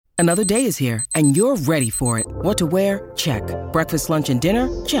Another day is here, and you're ready for it. What to wear? Check. Breakfast, lunch, and dinner?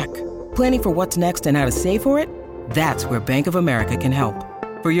 Check. Planning for what's next and how to save for it? That's where Bank of America can help.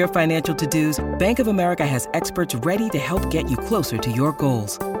 For your financial to-dos, Bank of America has experts ready to help get you closer to your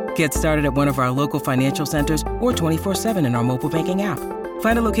goals. Get started at one of our local financial centers or 24/7 in our mobile banking app.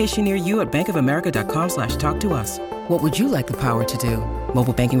 Find a location near you at bankofamerica.com/talktous. What would you like the power to do?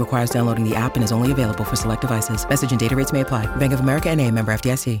 Mobile banking requires downloading the app and is only available for select devices. Message and data rates may apply. Bank of America N.A., member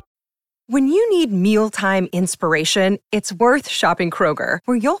FDIC. When you need mealtime inspiration, it's worth shopping Kroger,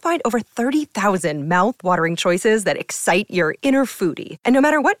 where you'll find over 30,000 mouth-watering choices that excite your inner foodie. And no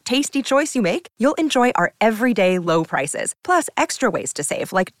matter what tasty choice you make, you'll enjoy our everyday low prices, plus extra ways to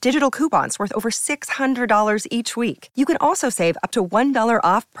save, like digital coupons worth over $600 each week. You can also save up to $1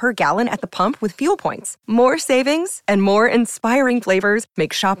 off per gallon at the pump with fuel points. More savings and more inspiring flavors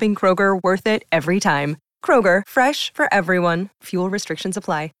make shopping Kroger worth it every time. Kroger, fresh for everyone. Fuel restrictions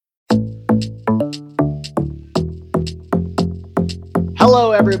apply.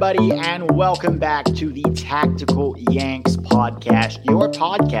 Hello, everybody, and welcome back to the Tactical Yanks podcast, your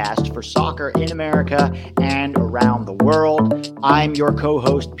podcast for soccer in America and around the world. I'm your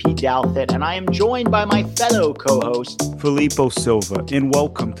co-host, Pete Douthit, and I am joined by my fellow co-host, Filippo Silva, and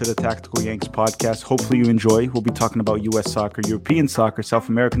welcome to the Tactical Yanks podcast. Hopefully you enjoy. We'll be talking about U.S. soccer, European soccer, South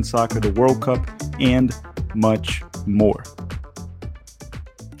American soccer, the World Cup, and much more.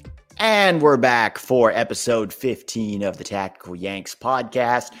 And we're back for episode 15 of the Tactical Yanks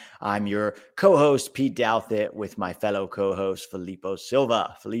podcast. I'm your co-host, Pete Douthit, with my fellow co-host, Filippo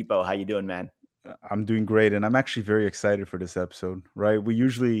Silva. Filippo, how you doing, man? I'm doing great, and I'm actually very excited for this episode, right? We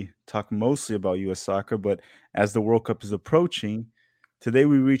usually talk mostly about U.S. soccer, but as the World Cup is approaching, today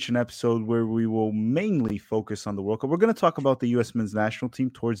we reach an episode where we will mainly focus on the World Cup. We're going to talk about the U.S. men's national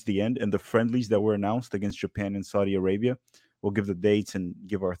team towards the end and the friendlies that were announced against Japan and Saudi Arabia. We'll give the dates and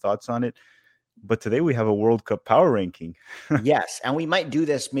give our thoughts on it. But today we have a World Cup power ranking. Yes, and we might do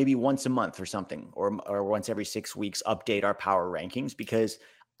this maybe once a month or something, or once every 6 weeks, update our power rankings, because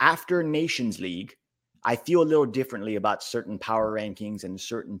after Nations League, I feel a little differently about certain power rankings and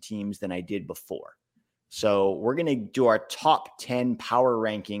certain teams than I did before. So we're going to do our top 10 power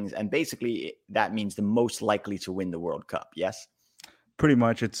rankings, and basically that means the most likely to win the World Cup, yes? Pretty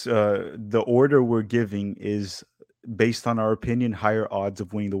much. It's the order we're giving is based on our opinion, higher odds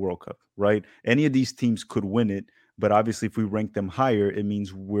of winning the World Cup, right? Any of these teams could win it, but obviously if we rank them higher, it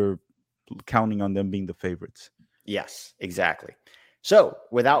means we're counting on them being the favorites. Yes, exactly. So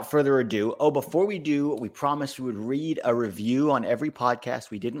without further ado, before we do, we promised we would read a review on every podcast.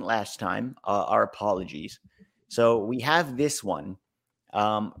 We didn't last time. Our apologies. So we have this one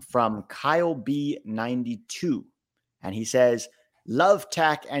from Kyle B92, and he says, "Love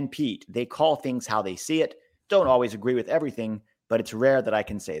Tack and Pete. They call things how they see it. Don't always agree with everything, but it's rare that I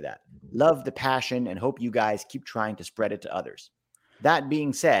can say that. Love the passion and hope you guys keep trying to spread it to others. That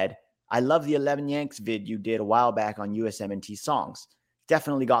being said, I love the 11 Yanks vid you did a while back on USMNT songs.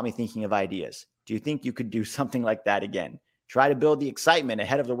 Definitely got me thinking of ideas. Do you think you could do something like that again? Try to build the excitement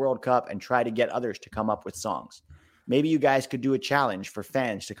ahead of the World Cup and try to get others to come up with songs. Maybe you guys could do a challenge for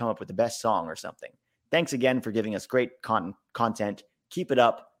fans to come up with the best song or something. Thanks again for giving us great content. Keep it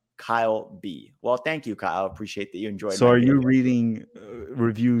up. Kyle B." Well, thank you, Kyle. Appreciate that you enjoyed. So are you reading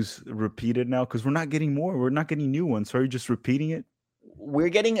reviews repeated now? Because we're not getting more. We're not getting new ones. So are you just repeating it? We're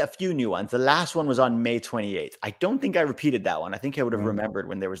getting a few new ones. The last one was on May 28th. I don't think I repeated that one. I think I would have remembered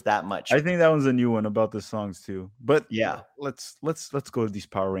when there was that much. I think that one's a new one about the songs too. But yeah, let's go to these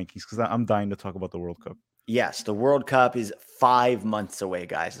power rankings because I'm dying to talk about the World Cup. Yes, the World Cup is 5 months away,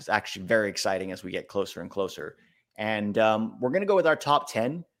 guys. It's actually very exciting as we get closer and closer. And we're going to go with our top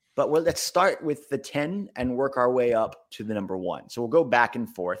 10. But let's start with the 10 and work our way up to the number 1. So we'll go back and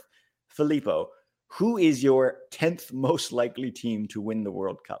forth. Filippo, who is your 10th most likely team to win the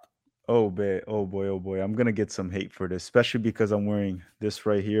World Cup? Oh boy. I'm going to get some hate for this, especially because I'm wearing this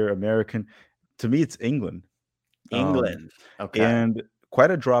right here, American. To me, it's England. England. Okay. And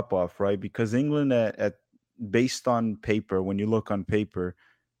quite a drop off, right? Because England at based on paper, when you look on paper,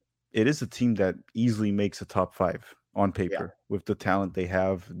 it is a team that easily makes a top 5. On paper, with the talent they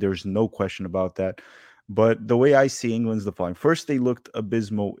have. There's no question about that. But the way I see England's the following. First, they looked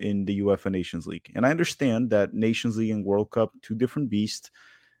abysmal in the UEFA Nations League. And I understand that Nations League and World Cup, two different beasts.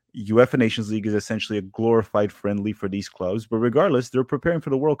 UEFA Nations League is essentially a glorified friendly for these clubs. But regardless, they're preparing for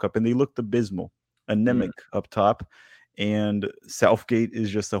the World Cup, and they looked abysmal. Anemic up top. And Southgate is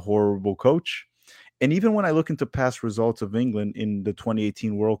just a horrible coach. And even when I look into past results of England in the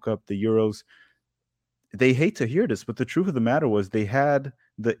 2018 World Cup, the Euros, they hate to hear this, but the truth of the matter was they had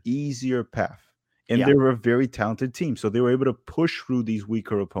the easier path. And they were a very talented team. So they were able to push through these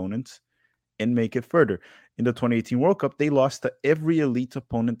weaker opponents and make it further. In the 2018 World Cup, they lost to every elite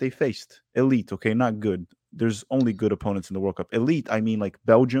opponent they faced. Elite, okay, not good. There's only good opponents in the World Cup. Elite, I mean like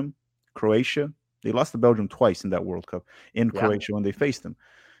Belgium, Croatia. They lost to Belgium twice in that World Cup, in Croatia when they faced them.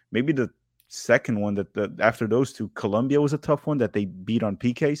 Maybe the second one that after those two, Colombia was a tough one that they beat on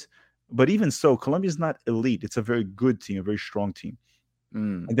PKs. But even so, Colombia's not elite. It's a very good team, a very strong team.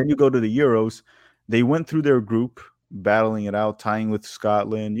 And then you go to the Euros. They went through their group, battling it out, tying with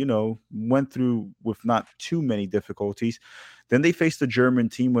Scotland, went through with not too many difficulties. Then they faced a German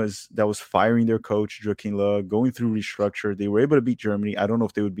team that was firing their coach, Joachim Löw, going through restructure. They were able to beat Germany. I don't know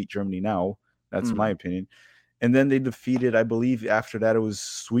if they would beat Germany now. That's my opinion. And then they defeated, I believe, after that, it was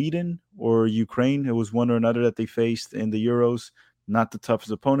Sweden or Ukraine. It was one or another that they faced in the Euros. Not the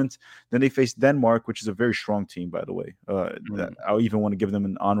toughest opponents. Then they faced Denmark, which is a very strong team, by the way. I even want to give them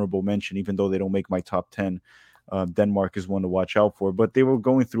an honorable mention, even though they don't make my top 10. Denmark is one to watch out for. But they were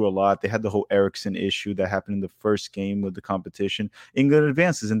going through a lot. They had the whole Eriksson issue that happened in the first game of the competition. England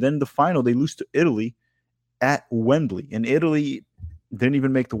advances. And then the final, they lose to Italy at Wembley. And Italy didn't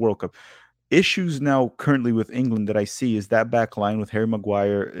even make the World Cup. Issues now currently with England that I see is that back line with Harry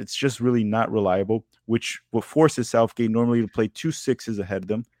Maguire. It's just really not reliable, which will forces Southgate normally to play 2 6s ahead of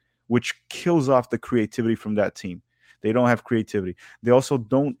them, which kills off the creativity from that team. They don't have creativity. They also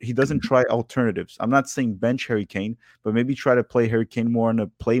he doesn't try alternatives. I'm not saying bench Harry Kane, but maybe try to play Harry Kane more in a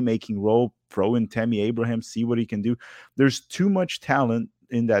playmaking role, throw in Tammy Abraham, see what he can do. There's too much talent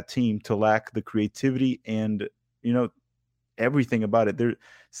in that team to lack the creativity and, everything about it.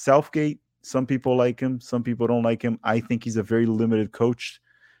 Southgate, some people like him. Some people don't like him. I think he's a very limited coach,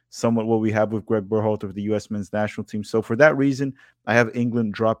 somewhat what we have with Greg Berhalter of the U.S. men's national team. So for that reason, I have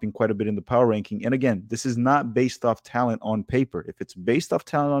England dropping quite a bit in the power ranking. And again, this is not based off talent on paper. If it's based off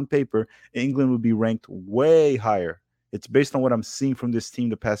talent on paper, England would be ranked way higher. It's based on what I'm seeing from this team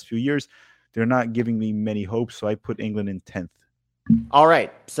the past few years. They're not giving me many hopes, so I put England in 10th. All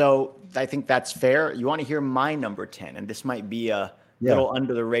right. So I think that's fair. You want to hear my number 10, and this might be a little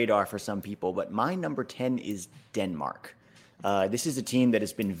under the radar for some people, but my number 10 is Denmark. This is a team that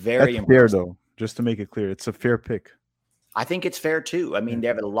has been very impressive. Fair, though, just to make it clear. It's a fair pick. I think it's fair, too. I mean, they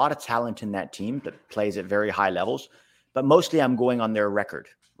have a lot of talent in that team that plays at very high levels, but mostly I'm going on their record,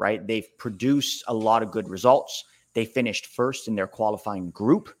 right? They've produced a lot of good results. They finished first in their qualifying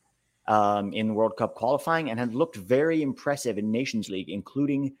group in World Cup qualifying and have looked very impressive in Nations League,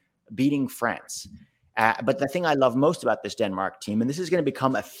 including beating France. But the thing I love most about this Denmark team, and this is going to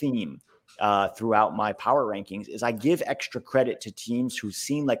become a theme throughout my power rankings, is I give extra credit to teams who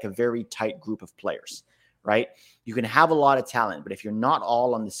seem like a very tight group of players, right? You can have a lot of talent, but if you're not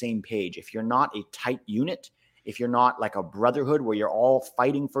all on the same page, if you're not a tight unit, if you're not like a brotherhood where you're all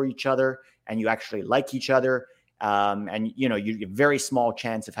fighting for each other and you actually like each other, and you have a very small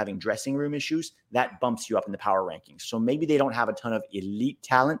chance of having dressing room issues, that bumps you up in the power rankings. So maybe they don't have a ton of elite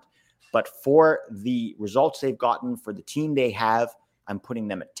talent, but for the results they've gotten, for the team they have, I'm putting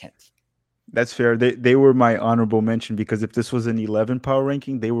them at 10th. That's fair. They were my honorable mention because if this was an 11 power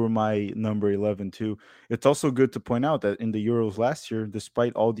ranking, they were my number 11 too. It's also good to point out that in the Euros last year,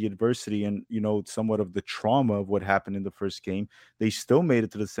 despite all the adversity and, somewhat of the trauma of what happened in the first game, they still made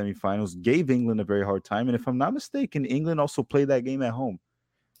it to the semifinals, gave England a very hard time. And if I'm not mistaken, England also played that game at home.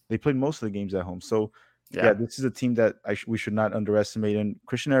 They played most of the games at home. So, yeah this is a team that we should not underestimate. And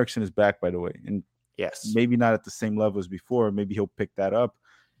Christian Eriksen is back, by the way. And yes, maybe not at the same level as before. Maybe he'll pick that up.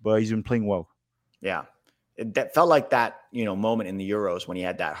 But he's been playing well. Yeah. That felt like that, moment in the Euros when he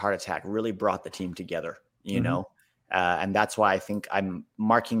had that heart attack really brought the team together, and that's why I think I'm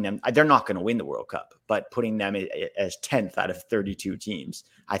marking them. They're not going to win the World Cup, but putting them as 10th out of 32 teams,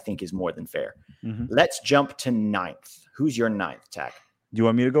 I think is more than fair. Mm-hmm. Let's jump to 9th. Who's your 9th, Tack? Do you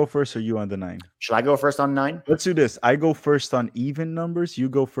want me to go first or you on the 9? Should I go first on 9? Let's do this. I go first on even numbers. You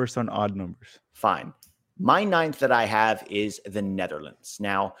go first on odd numbers. Fine. My 9th that I have is the Netherlands.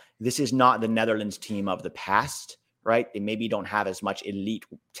 Now, this is not the Netherlands team of the past, right? They maybe don't have as much elite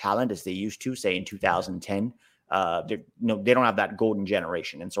talent as they used to, say in 2010. They don't have that golden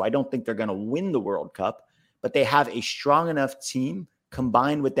generation. And so I don't think they're going to win the World Cup, but they have a strong enough team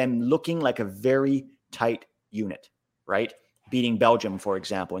combined with them looking like a very tight unit, right? Beating Belgium, for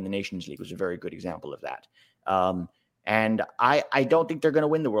example, in the Nations League was a very good example of that. And I don't think they're going to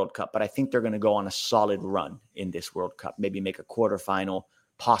win the World Cup, but I think they're going to go on a solid run in this World Cup, maybe make a quarterfinal,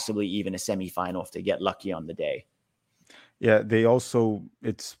 possibly even a semifinal if they get lucky on the day. Yeah,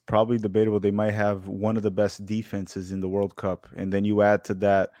 it's probably debatable. They might have one of the best defenses in the World Cup. And then you add to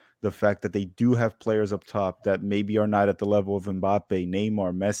that the fact that they do have players up top that maybe are not at the level of Mbappe,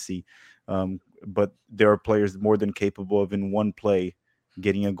 Neymar, Messi. but there are players more than capable of in one play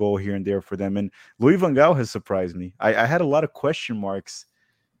getting a goal here and there for them. And Louis van Gaal has surprised me. I had a lot of question marks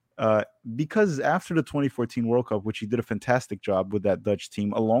because after the 2014 World Cup, which he did a fantastic job with that Dutch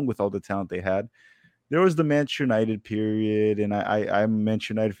team, along with all the talent they had, there was the Manchester United period, and I'm a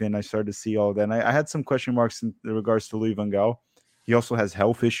Manchester United fan. I started to see all that, and I had some question marks in regards to Louis van Gaal. He also has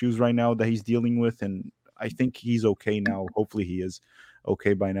health issues right now that he's dealing with, and I think he's okay now. Hopefully he is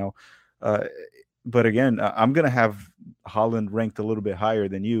okay by now. But again, I'm going to have Holland ranked a little bit higher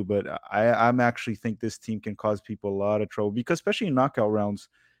than you, but I'm actually think this team can cause people a lot of trouble because especially in knockout rounds,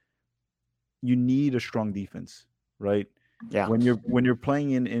 you need a strong defense, right? Yeah. When you're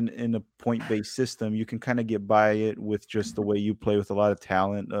playing in a point-based system, you can kind of get by it with just the way you play with a lot of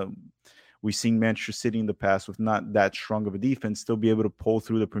talent. We've seen Manchester City in the past with not that strong of a defense still be able to pull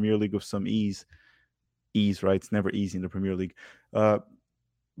through the Premier League with some ease. Right? It's never easy in the Premier League.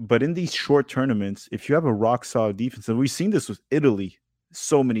 But in these short tournaments, if you have a rock-solid defense, and we've seen this with Italy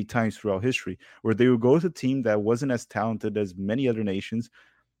so many times throughout history, where they would go with a team that wasn't as talented as many other nations,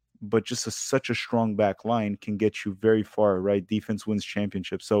 but just such a strong back line can get you very far, right? Defense wins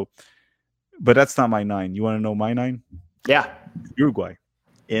championships. So, but that's not my 9. You want to know my 9? Yeah. Uruguay.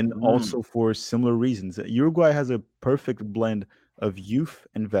 And also for similar reasons. Uruguay has a perfect blend of youth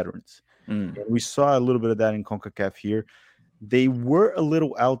and veterans. And we saw a little bit of that in CONCACAF here. They were a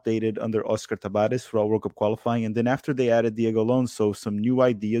little outdated under Oscar Tabares for World Cup qualifying. And then after they added Diego Alonso, some new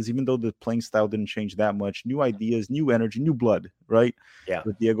ideas, even though the playing style didn't change that much, new ideas, new energy, new blood, right? Yeah.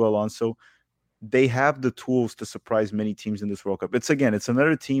 With Diego Alonso, they have the tools to surprise many teams in this World Cup. It's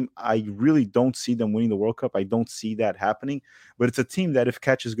another team. I really don't see them winning the World Cup. I don't see that happening. But it's a team that if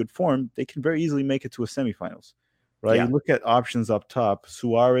catches good form, they can very easily make it to a semifinals. Right? Yeah. You look at options up top: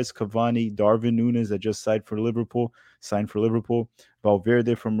 Suarez, Cavani, Darwin Núñez that just signed for Liverpool,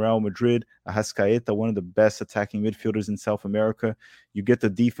 Valverde from Real Madrid, Arrascaeta, one of the best attacking midfielders in South America. You get the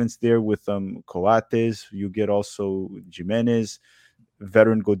defense there with Coates. You get also Jimenez,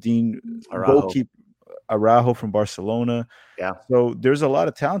 veteran Godin, goalkeeper Araujo from Barcelona. Yeah. So there's a lot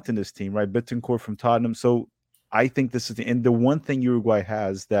of talent in this team, right? Bittencourt from Tottenham. So I think this is and the one thing Uruguay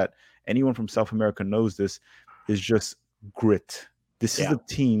has that anyone from South America knows this is just grit. This is a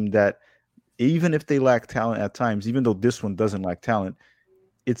team that even if they lack talent at times, even though this one doesn't lack talent,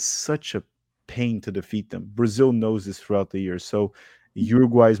 it's such a pain to defeat them. Brazil knows this throughout the years. So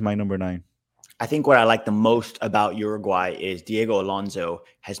Uruguay is my number 9. I think what I like the most about Uruguay is Diego Alonso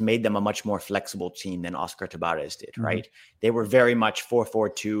has made them a much more flexible team than Oscar Tabares did, right? They were very much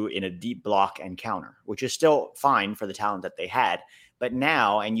 4-4-2 in a deep block and counter, which is still fine for the talent that they had. But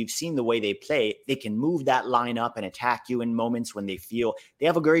now, and you've seen the way they play, they can move that line up and attack you in moments when they feel they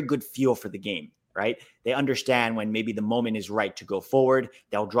have a very good feel for the game, right? They understand when maybe the moment is right to go forward.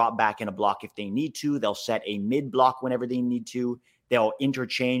 They'll drop back in a block if they need to. They'll set a mid block whenever they need to. They'll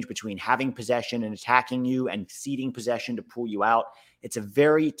interchange between having possession and attacking you and ceding possession to pull you out. It's a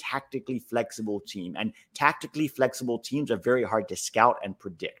very tactically flexible team, and tactically flexible teams are very hard to scout and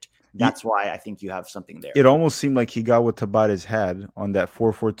predict. That's why I think you have something there. It almost seemed like he got what Tabares had on that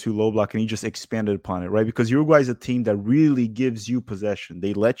 4-4-2 low block, and he just expanded upon it, right? Because Uruguay is a team that really gives you possession.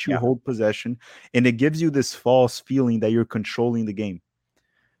 They let you hold possession, and it gives you this false feeling that you're controlling the game.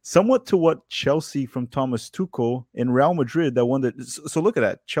 Somewhat to what Chelsea from Thomas Tuchel and Real Madrid that won the. So look at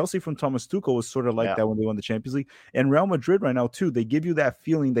that. Chelsea from Thomas Tuchel was sort of like that when they won the Champions League. And Real Madrid right now, too, they give you that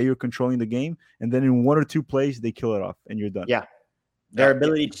feeling that you're controlling the game, and then in one or two plays, they kill it off, and you're done. Yeah. Their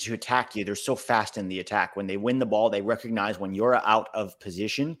ability to attack you, they're so fast in the attack. When they win the ball, they recognize when you're out of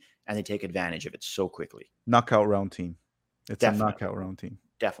position, and they take advantage of it so quickly. Knockout round team. It's a knockout round team.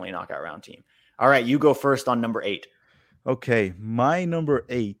 Definitely a knockout round team. All right, you go first on number 8. Okay, my number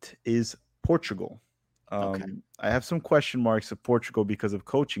 8 is Portugal. I have some question marks of Portugal because of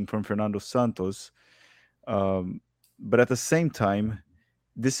coaching from Fernando Santos. But at the same time,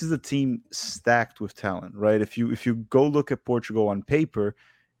 this is a team stacked with talent, right? If you go look at Portugal on paper,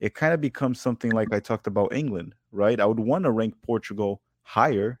 it kind of becomes something like I talked about England, right? I would want to rank Portugal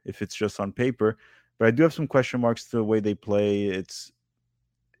higher if it's just on paper, but I do have some question marks to the way they play. It's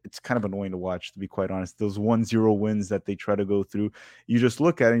kind of annoying to watch, to be quite honest. Those 1-0 wins that they try to go through, you just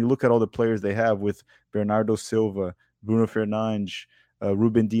look at it and you look at all the players they have with Bernardo Silva, Bruno Fernandes,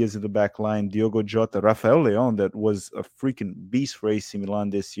 Ruben Diaz in the back line, Diogo Jota, Rafael Leão, that was a freaking beast for AC Milan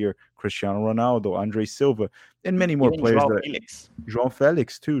this year, Cristiano Ronaldo, Andre Silva, and many more players. João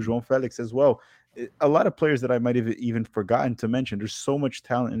Felix too, João Felix as well. A lot of players that I might have even forgotten to mention. There's so much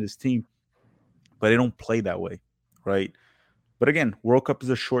talent in this team, but they don't play that way, right? But again, World Cup is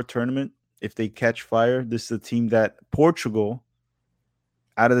a short tournament. If they catch fire, this is a team that Portugal,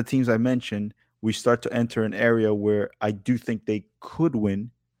 out of the teams I mentioned, we start to enter an area where I do think they could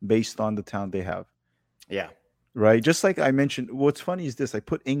win based on the talent they have. Yeah. Right. Just like I mentioned, what's funny is this: I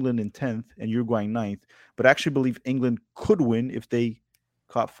put England in 10th and Uruguay in 9th, but I actually believe England could win if they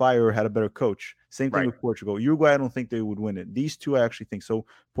caught fire or had a better coach. Same thing Right. with Portugal. Uruguay, I don't think they would win it. These two, I actually think so.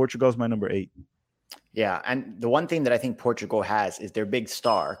 Portugal's my number 8. Yeah. And the one thing that I think Portugal has is their big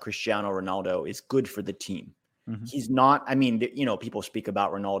star, Cristiano Ronaldo, is good for the team. Mm-hmm. He's not, I mean, people speak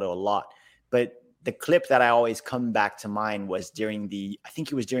about Ronaldo a lot, but the clip that I always come back to mind was I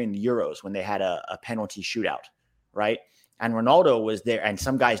think it was during the Euros when they had a penalty shootout, right? And Ronaldo was there, and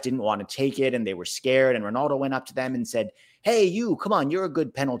some guys didn't want to take it and they were scared. And Ronaldo went up to them and said, "Hey, you, come on, you're a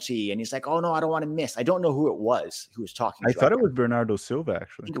good penalty." And he's like, "Oh no, I don't want to miss." I don't know who it was who was talking. I thought it was Bernardo Silva,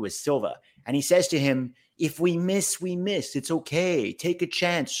 actually. I think it was Silva. And he says to him, "If we miss, we miss. It's okay. Take a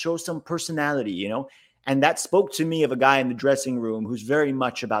chance, show some personality, And that spoke to me of a guy in the dressing room who's very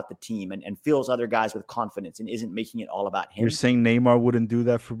much about the team and fills other guys with confidence and isn't making it all about him. You're saying Neymar wouldn't do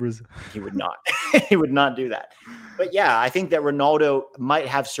that for Brazil? He would not. He would not do that. But yeah, I think that Ronaldo might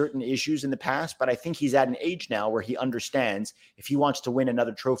have certain issues in the past, but I think he's at an age now where he understands if he wants to win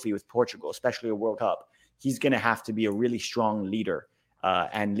another trophy with Portugal, especially a World Cup, he's going to have to be a really strong leader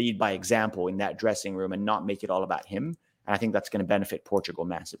and lead by example in that dressing room and not make it all about him. And I think that's going to benefit Portugal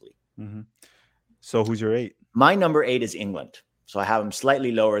massively. Mm-hmm. So who's your 8? My number 8 is England. So I have them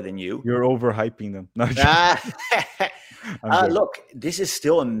slightly lower than you. You're overhyping them. Look, this is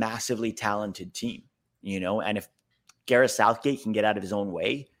still a massively talented team, and if Gareth Southgate can get out of his own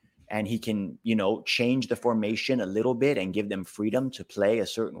way and he can, change the formation a little bit and give them freedom to play a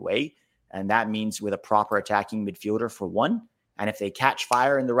certain way. And that means with a proper attacking midfielder for one. And if they catch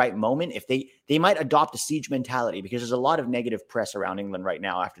fire in the right moment, if they might adopt a siege mentality, because there's a lot of negative press around England right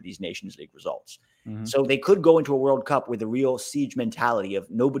now after these Nations League results. Mm-hmm. So they could go into a World Cup with a real siege mentality of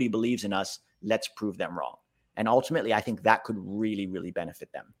nobody believes in us. Let's prove them wrong. And ultimately, I think that could really, really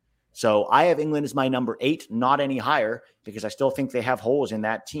benefit them. So I have England as my number 8, not any higher, because I still think they have holes in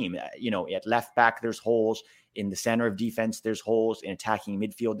that team. At left back, there's holes. In the center of defense, there's holes. In attacking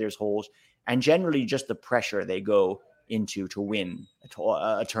midfield, there's holes. And generally just the pressure they go into to win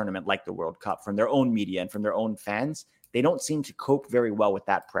a tournament like the World Cup from their own media and from their own fans. They don't seem to cope very well with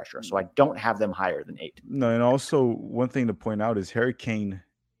that pressure. So I don't have them higher than 8. No, and also one thing to point out is Harry Kane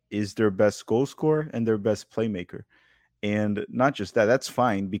is their best goal scorer and their best playmaker. And not just that, that's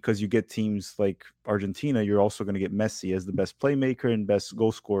fine because you get teams like Argentina, you're also going to get Messi as the best playmaker and best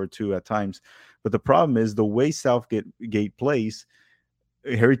goal scorer too at times. But the problem is the way Southgate plays,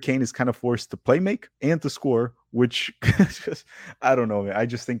 Harry Kane is kind of forced to play make and to score, which I don't know. Man. I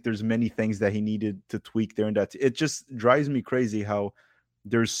just think there's many things that he needed to tweak there. And that it just drives me crazy how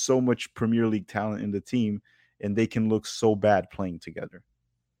there's so much Premier League talent in the team and they can look so bad playing together.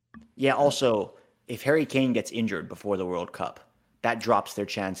 Yeah. Also, if Harry Kane gets injured before the World Cup, that drops their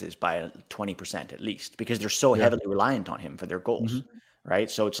chances by 20% at least because they're so heavily reliant on him for their goals.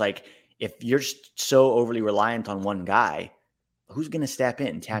 Right. So it's like if you're so overly reliant on one guy, who's going to step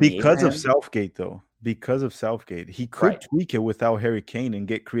in? Because of Southgate, though. Because of Southgate. He could tweak it without Harry Kane and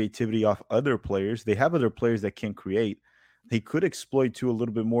get creativity off other players. They have other players that can create. He could exploit, too, a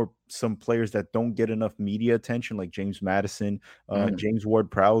little bit more some players that don't get enough media attention, like James Maddison, James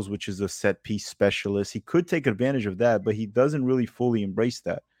Ward-Prowse, which is a set-piece specialist. He could take advantage of that, but he doesn't really fully embrace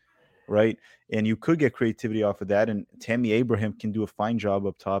that, right? And you could get creativity off of that, and Tammy Abraham can do a fine job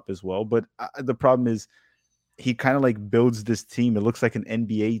up top as well. But the problem is, he kind of like builds this team. It looks like an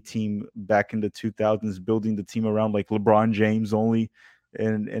NBA team back in the 2000s, building the team around like LeBron James only.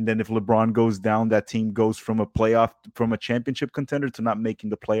 And then if LeBron goes down, that team goes from a championship contender to not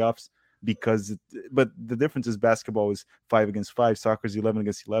making the playoffs but the difference is basketball is 5 against 5, soccer is 11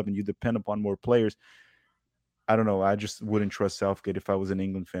 against 11. You depend upon more players. I don't know. I just wouldn't trust Southgate if I was an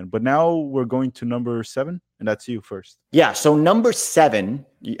England fan. But now we're going to number 7, and that's you first. Yeah. So number 7,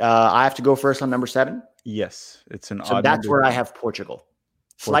 I have to go first on number 7. Yes, it's an so odd that's number. where I have Portugal,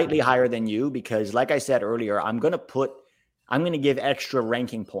 slightly higher than you, because like I said earlier, I'm going to give extra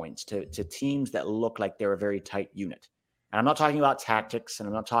ranking points to teams that look like they're a very tight unit. And I'm not talking about tactics and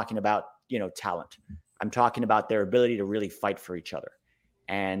I'm not talking about, talent. I'm talking about their ability to really fight for each other.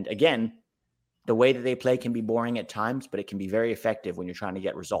 And again, the way that they play can be boring at times, but it can be very effective when you're trying to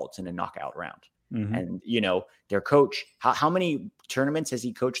get results in a knockout round. Mm-hmm. And, their coach, how many tournaments has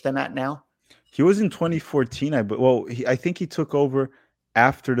he coached them at now? He was in 2014. I think he took over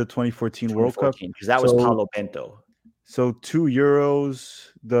after the 2014 World Cup. Because that was Paulo Bento. So 2 Euros,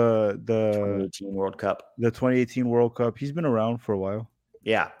 the 2018 World Cup. The 2018 World Cup. He's been around for a while.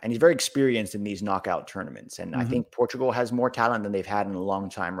 Yeah, and he's very experienced in these knockout tournaments. And I think Portugal has more talent than they've had in a long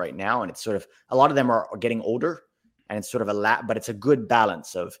time right now. And it's sort of, a lot of them are getting older, and it's sort of but it's a good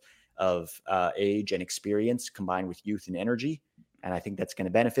balance of age and experience combined with youth and energy. And I think that's going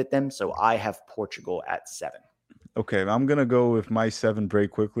to benefit them. So I have Portugal at 7. Okay, I'm gonna go with my 7 very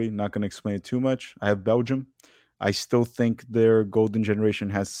quickly. Not gonna explain it too much. I have Belgium. I still think their golden generation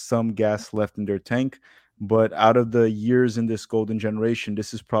has some gas left in their tank, but out of the years in this golden generation,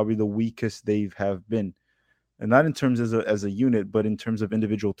 this is probably the weakest they have been, and not in terms as a unit, but in terms of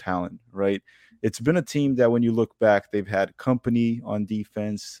individual talent. Right? It's been a team that, when you look back, they've had company on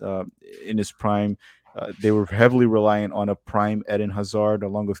defense in his prime. They were heavily reliant on a prime Eden Hazard,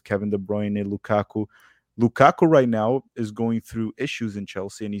 along with Kevin De Bruyne and Lukaku. Lukaku right now is going through issues in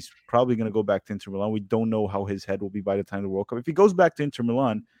Chelsea, and he's probably going to go back to Inter Milan. We don't know how his head will be by the time of the World Cup. If he goes back to Inter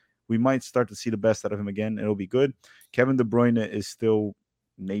Milan, we might start to see the best out of him again, and it'll be good. Kevin De Bruyne is still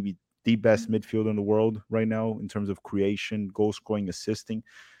maybe the best midfielder in the world right now in terms of creation, goal scoring, assisting.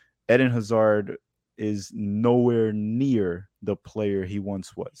 Eden Hazard is nowhere near the player he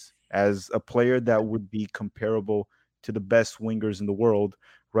once was. As a player that would be comparable to the best wingers in the world,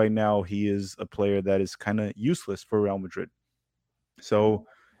 right now he is a player that is kind of useless for Real Madrid. So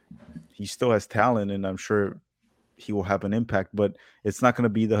he still has talent, and I'm sure he will have an impact, but it's not going to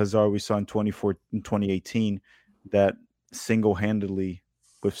be the Hazard we saw in 2018 that single-handedly,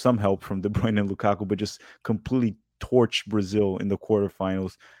 with some help from De Bruyne and Lukaku, but just completely torched Brazil in the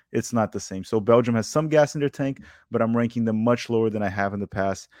quarterfinals. It's not the same. So Belgium has some gas in their tank, but I'm ranking them much lower than I have in the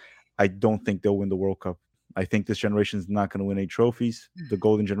past. I don't think they'll win the World Cup. I think this generation is not going to win any trophies. The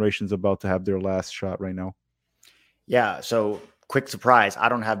golden generation is about to have their last shot right now. Yeah, so quick surprise, I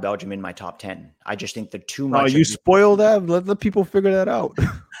don't have Belgium in my top 10. I just think they're too much. Oh, you spoil that? Let the people figure that out.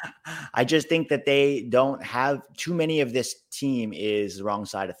 I just think that they don't have too many of this team is the wrong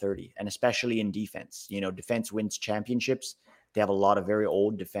side of 30, and especially in defense. Defense wins championships. They have a lot of very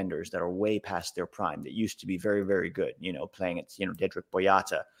old defenders that are way past their prime that used to be very, very good, playing at, Dedrick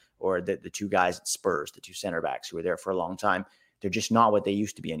Boyata or the two guys at Spurs, the two center backs who were there for a long time. They're just not what they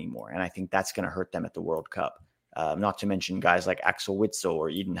used to be anymore. And I think that's going to hurt them at the World Cup. Not to mention guys like Axel Witsel or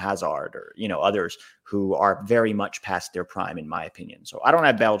Eden Hazard or, others who are very much past their prime, in my opinion. So I don't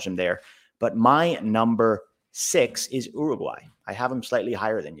have Belgium there, but my number 6 is Uruguay. I have them slightly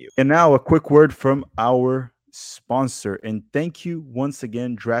higher than you. And now a quick word from our sponsor. And thank you once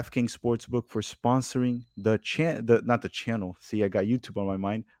again, DraftKings Sportsbook, for sponsoring not the channel. See, I got YouTube on my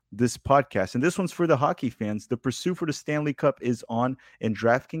mind. This podcast. And this one's for the hockey fans. The pursuit for the Stanley Cup is on, and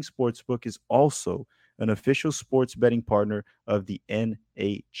DraftKings Sportsbook is also an official sports betting partner of the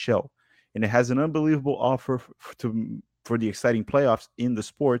NHL. And it has an unbelievable offer for the exciting playoffs in the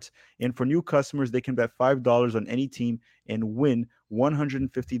sports. And for new customers, they can bet $5 on any team and win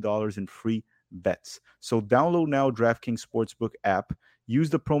 $150 in free bets. So download now DraftKings Sportsbook app. Use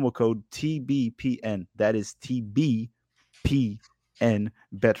the promo code TBPN. That is TBPN.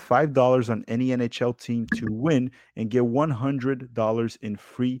 Bet $5 on any NHL team to win and get $100 in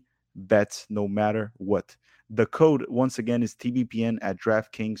free bets no matter what. The code, once again, is TBPN at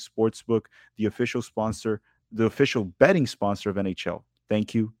DraftKings Sportsbook, the official betting sponsor of NHL.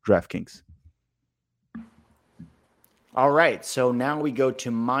 Thank you, DraftKings. All right, so now we go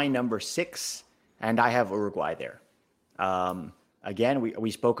to my number 6, and I have Uruguay there. Again,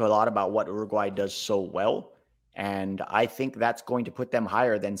 we spoke a lot about what Uruguay does so well, and I think that's going to put them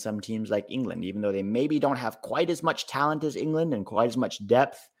higher than some teams like England, even though they maybe don't have quite as much talent as England and quite as much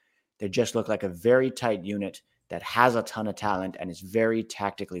depth. They just look like a very tight unit that has a ton of talent and is very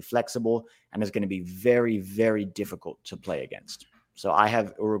tactically flexible and is going to be very, very difficult to play against. So I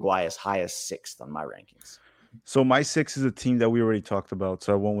have Uruguay as high as 6th on my rankings. So my 6 is a team that we already talked about,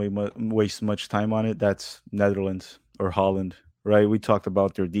 so I won't waste much time on it. That's Netherlands or Holland, right? We talked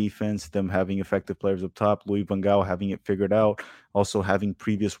about their defense, them having effective players up top, Louis van Gaal having it figured out, also having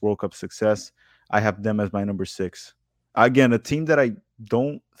previous World Cup success. I have them as my number 6. Again, a team that I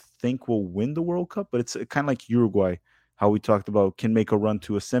don't think will win the World Cup, but it's kind of like Uruguay, how we talked about, can make a run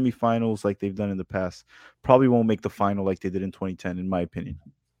to a semifinals like they've done in the past. Probably won't make the final like they did in 2010, in my opinion.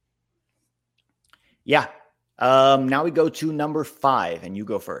 Yeah. Now we go to number 5, and you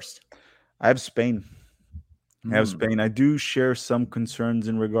go first. I have Spain. I do share some concerns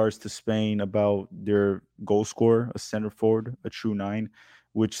in regards to Spain about their goal scorer, a center forward, a true 9,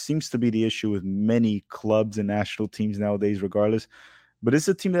 which seems to be the issue with many clubs and national teams nowadays, regardless. But it's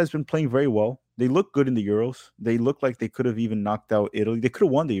a team that has been playing very well. They look good in the Euros. They look like they could have even knocked out Italy. They could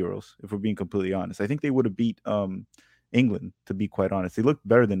have won the Euros, if we're being completely honest. I think they would have beat England, to be quite honest. They look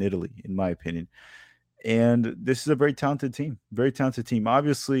better than Italy, in my opinion. And this is a very talented team. Very talented team.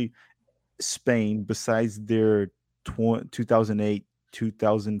 Obviously, Spain, besides their 2008,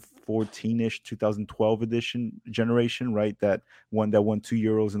 2014-ish, 2012 edition generation, right? That won 2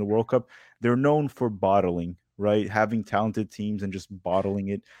 Euros in the World Cup. They're known for bottling, right? Having talented teams and just bottling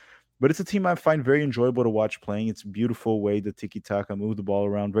it. But it's a team I find very enjoyable to watch playing. It's a beautiful way to tiki-taka, move the ball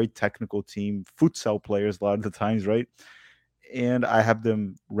around, very technical team, futsal players a lot of the times, right? And I have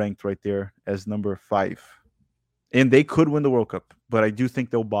them ranked right there as number 5. And they could win the World Cup, but I do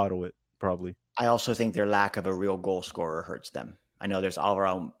think they'll bottle it, probably. I also think their lack of a real goal scorer hurts them. I know there's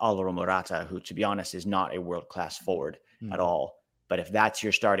Alvaro Morata, who, to be honest, is not a world-class forward at all. But if that's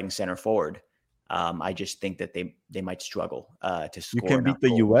your starting center forward, I just think that they might struggle to score. You can beat the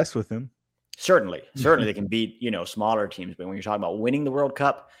goals. US with him. Certainly they can beat, smaller teams. But when you're talking about winning the World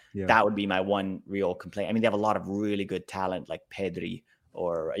Cup, that would be my one real complaint. I mean, they have a lot of really good talent like Pedri,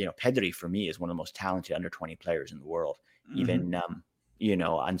 or, Pedri for me is one of the most talented under 20 players in the world. Even,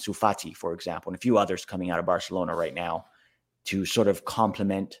 Ansu Fati, for example, and a few others coming out of Barcelona right now to sort of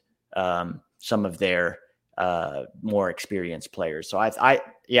complement some of their more experienced players. So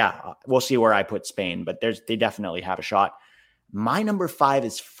we'll see where I put Spain, but they definitely have a shot. My number 5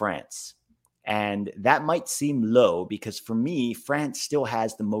 is France. And that might seem low because for me, France still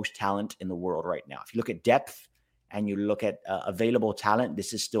has the most talent in the world right now. If you look at depth and you look at available talent,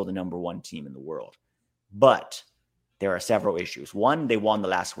 this is still the number 1 team in the world. But there are several issues. One, they won the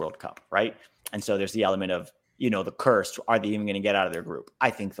last World Cup, right? And so there's the element of, the curse. Are they even going to get out of their group?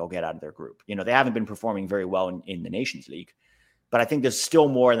 I think they'll get out of their group. They haven't been performing very well in the Nations League, but I think there's still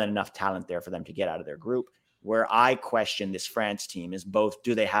more than enough talent there for them to get out of their group. Where I question this France team is both,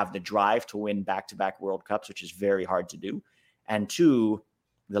 do they have the drive to win back-to-back World Cups, which is very hard to do, and 2,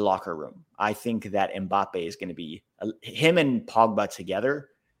 the locker room. I think that Mbappe is going to be him and Pogba together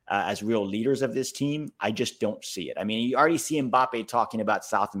as real leaders of this team. I just don't see it. I mean, you already see Mbappe talking about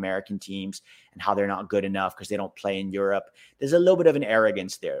South American teams and how they're not good enough because they don't play in Europe. There's a little bit of an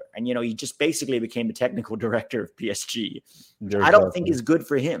arrogance there. And, he just basically became the technical director of PSG. I don't think is good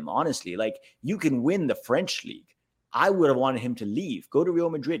for him, honestly. Like, you can win the French league. I would have wanted him to leave, go to Real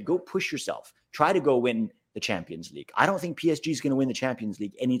Madrid, go push yourself, try to go win the Champions League. I don't think PSG is going to win the Champions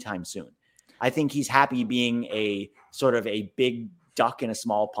League anytime soon. I think he's happy being a sort of a big duck in a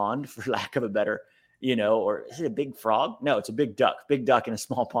small pond, for lack of a better, or is it a big frog? No, it's a big duck in a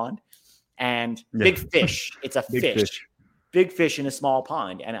small pond. And big fish. It's a big fish in a small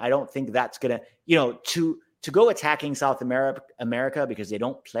pond. And I don't think that's going to, to go attacking South America because they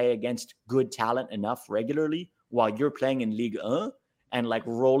don't play against good talent enough regularly while you're playing in Ligue 1 and like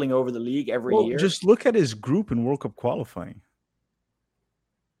rolling over the league every year. Just look at his group in World Cup qualifying.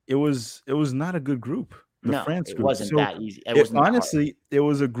 It was not a good group. France group. It wasn't that easy. It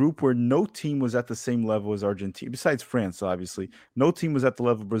was a group where no team was at the same level as Argentina, besides France, obviously. No team was at the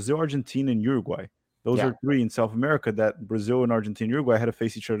level of Brazil, Argentina, and Uruguay. Those are 3 in South America that Brazil and Argentina and Uruguay had to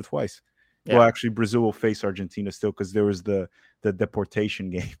face each other twice. Yeah. Well, actually, Brazil will face Argentina still because there was the deportation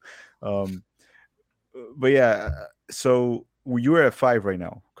game. But yeah, so you were at 5 right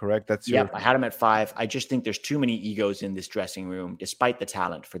now, correct? I had him at 5. I just think there's too many egos in this dressing room, despite the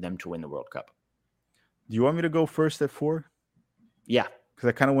talent, for them to win the World Cup. Do you want me to go first at 4? Yeah. Because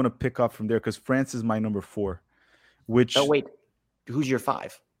I kind of want to pick up from there because France is my number 4. Oh, wait. Who's your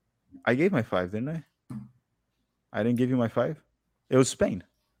 5? I gave my 5, didn't I? I didn't give you my 5? It was Spain.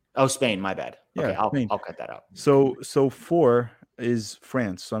 Oh, Spain. My bad. Yeah, okay, I'll cut that out. So 4 is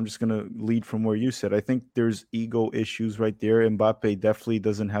France. So I'm just going to lead from where you said. I think there's ego issues right there. Mbappe definitely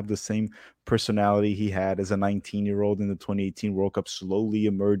doesn't have the same personality he had as a 19-year-old in the 2018 World Cup, slowly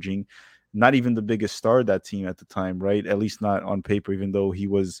emerging. Not even the biggest star of that team at the time, right? At least not on paper, even though he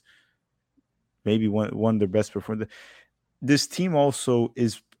was maybe one of their best performers. This team also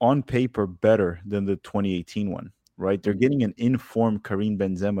is on paper better than the 2018 one, right? They're getting an informed Karim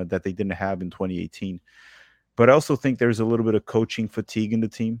Benzema that they didn't have in 2018. But I also think there's a little bit of coaching fatigue in the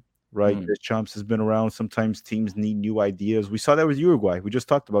team, right? Deschamps has been around. Sometimes teams need new ideas. We saw that with Uruguay. We just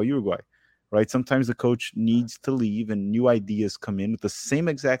talked about Uruguay, right? Sometimes the coach needs to leave and new ideas come in with the same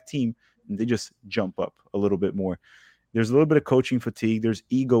exact team, and they just jump up a little bit more. There's a little bit of coaching fatigue. There's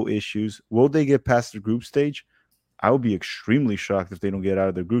ego issues. Will they get past the group stage? I would be extremely shocked if they don't get out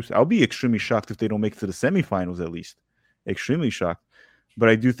of their groups. I'll be extremely shocked if they don't make it to the semifinals at least. Extremely shocked. But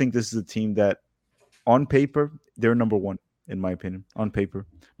I do think this is a team that, on paper, they're number 1, in my opinion, on paper.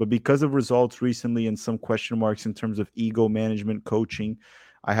 But because of results recently and some question marks in terms of ego management, coaching,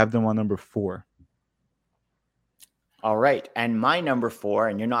 I have them on number 4. All right. And my number 4,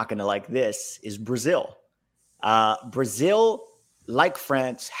 and you're not going to like this, is Brazil. Brazil, like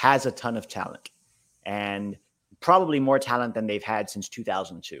France, has a ton of talent. and probably more talent than they've had since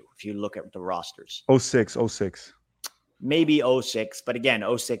 2002. If you look at the rosters, 06. Maybe 06, but again,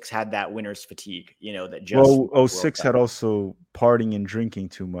 06 had that winner's fatigue, that just Well, World 06 Cup. had also partying and drinking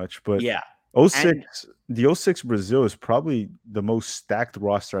too much, but Yeah. 06, the 06 Brazil is probably the most stacked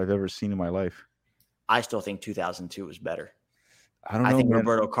roster I've ever seen in my life. I still think 2002 was better. I don't know. I think man.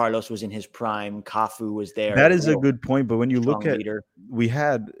 Roberto Carlos was in his prime. Cafu was there. That is a good point, but when you look at leader. we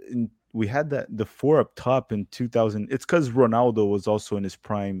had that the four up top in 2000. It's because Ronaldo was also in his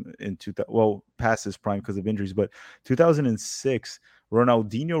prime in 2000. Well, past his prime because of injuries, but 2006.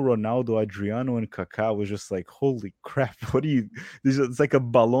 Ronaldinho, Ronaldo, Adriano, and Kaká was just like, holy crap! What do you? It's like a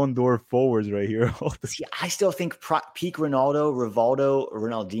Ballon d'Or forwards right here. See, I still think peak Ronaldo, Rivaldo,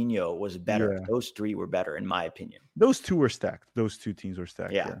 Ronaldinho was better. Yeah. Those three were better, in my opinion. Those two were stacked. Those two teams were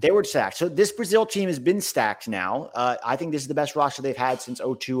stacked. Yeah, they were stacked. So this Brazil team has been stacked now. I think this is the best roster they've had since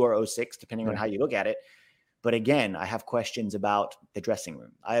 02 or 06, depending on how you look at it. But again, I have questions about the dressing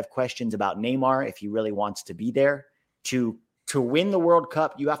room. I have questions about Neymar, if he really wants to be there. To win the World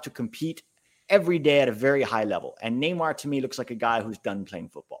Cup, you have to compete every day at a very high level. And Neymar, to me, looks like a guy who's done playing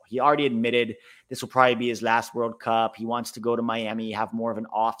football. He already admitted this will probably be his last World Cup. He wants to go to Miami, have more of an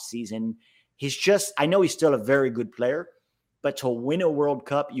off season. I know he's still a very good player, but to win a World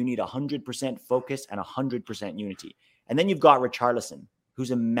Cup, you need 100% focus and 100% unity. And then you've got Richarlison,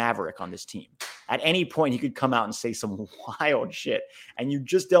 who's a maverick on this team. At any point, he could come out and say some wild shit. And you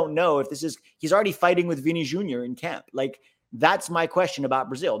just don't know if he's already fighting with Vini Jr. in camp. That's my question about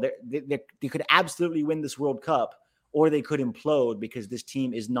Brazil. They could absolutely win this World Cup, or they could implode because this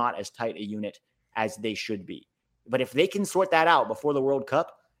team is not as tight a unit as they should be. But if they can sort that out before the World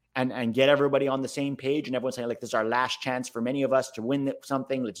Cup and get everybody on the same page and everyone saying, this is our last chance for many of us to win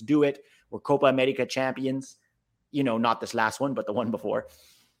something, let's do it. We're Copa America champions, not this last one, but the one before.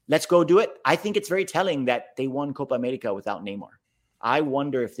 Let's go do it. I think it's very telling that they won Copa America without Neymar. I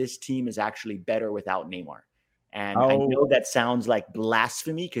wonder if this team is actually better without Neymar. And I know that sounds like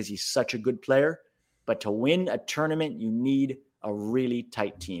blasphemy because he's such a good player, but to win a tournament, you need a really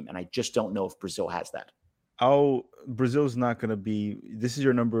tight team. And I just don't know if Brazil has that. Brazil's not going to be, this is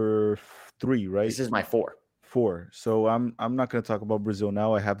your number 3, right? This is my 4. So I'm not going to talk about Brazil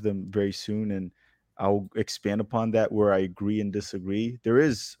now. I have them very soon, and I'll expand upon that where I agree and disagree. There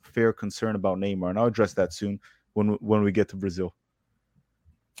is fair concern about Neymar, and I'll address that soon when we get to Brazil.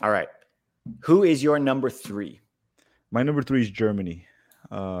 All right. Who is your number 3? My number 3 is Germany.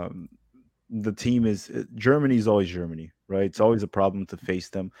 The team is Germany is always Germany, right? It's always a problem to face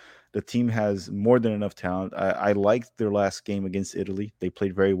them. The team has more than enough talent. I liked their last game against Italy. They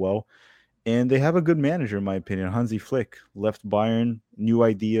played very well. And they have a good manager, in my opinion. Hansi Flick left Bayern, new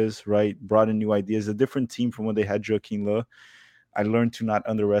ideas, right? Brought in new ideas. A different team from when they had Joachim Löw. I learned to not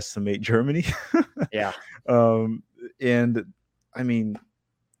underestimate Germany. Yeah. And I mean,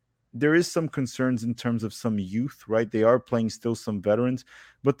 there is some concerns in terms of some youth, right? They are playing still some veterans,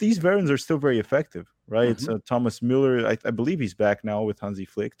 but these veterans are still very effective, right? Mm-hmm. It's Thomas Müller. I believe he's back now with Hansi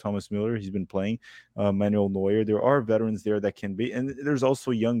Flick. Thomas Müller, he's been playing. Manuel Neuer. There are veterans there that can be, and there's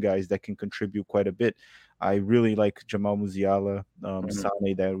also young guys that can contribute quite a bit. I really like Jamal Musiala,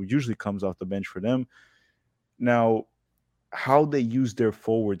 Sane, that usually comes off the bench for them. Now, how they use their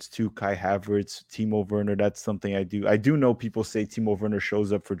forwards too, Kai Havertz, Timo Werner, that's something I do. I do know people say Timo Werner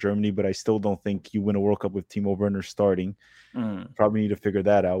shows up for Germany, but I still don't think you win a World Cup with Timo Werner starting. Probably need to figure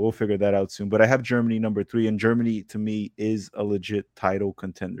that out. We'll figure that out soon. But I have Germany number 3, and Germany, to me, is a legit title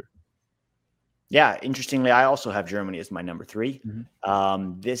contender. Yeah, interestingly, I also have Germany as my number 3.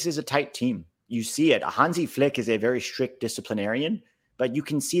 Mm-hmm. This is a tight team. You see it. Hansi Flick is a very strict disciplinarian, but you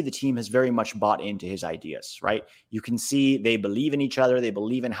can see the team has very much bought into his ideas, right? You can see they believe in each other. They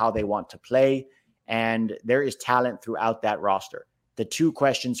believe in how they want to play. And there is talent throughout that roster. The 2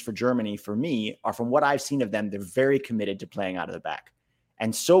 questions for Germany, for me, are from what I've seen of them, they're very committed to playing out of the back.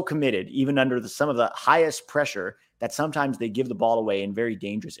 And so committed, even under some of the highest pressure, that sometimes they give the ball away in very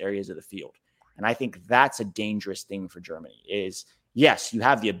dangerous areas of the field. And I think that's a dangerous thing for Germany is, yes, you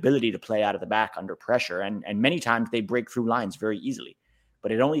have the ability to play out of the back under pressure. And many times they break through lines very easily.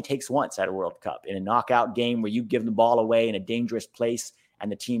 But it only takes once at a World Cup in a knockout game where you give the ball away in a dangerous place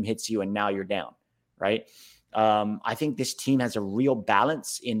and the team hits you and now you're down, right? I think this team has a real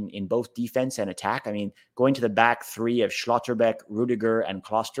balance in both defense and attack. I mean, going to the back 3 of Schlotterbeck, Rudiger, and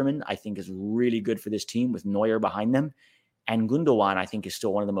Klostermann, I think is really good for this team with Neuer behind them. And Gundogan, I think, is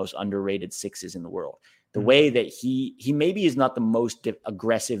still one of the most underrated 6s in the world. The way that he maybe is not the most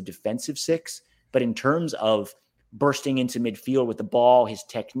aggressive defensive 6, but in terms of bursting into midfield with the ball, his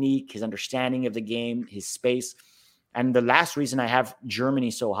technique, his understanding of the game, his space. And the last reason I have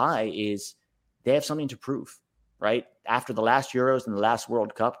Germany so high is they have something to prove, right? After the last Euros and the last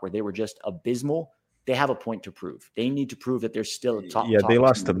World Cup, where they were just abysmal, they have a point to prove. They need to prove that they're still a top. Yeah, they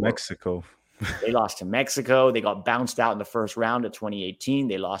lost team to in the world. Mexico. They lost to Mexico. They got bounced out in the first round of 2018.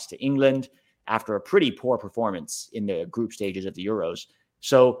 They lost to England after a pretty poor performance in the group stages of the Euros.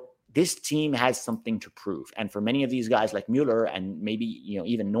 So this team has something to prove. And for many of these guys like Mueller and maybe,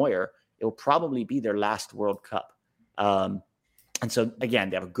 even Neuer, it will probably be their last World Cup. And so,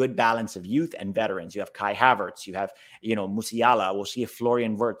 again, they have a good balance of youth and veterans. You have Kai Havertz. You have, Musiala. We'll see if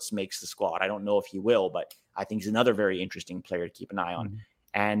Florian Wirtz makes the squad. I don't know if he will, but I think he's another very interesting player to keep an eye on. Mm-hmm.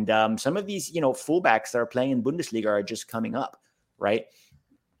 And some of these, fullbacks that are playing in Bundesliga are just coming up, right?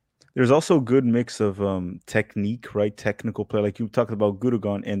 There's also a good mix of technique, right? Technical play, like you talked about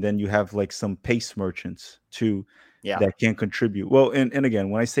Gundogan, and then you have like some pace merchants too that can contribute. Well, and again,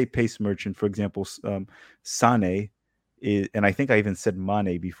 when I say pace merchant, for example, Sane, and I think I even said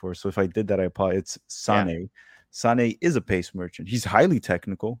Mane before. So if I did that, I apologize. It's Sane. Yeah. Sane is a pace merchant. He's highly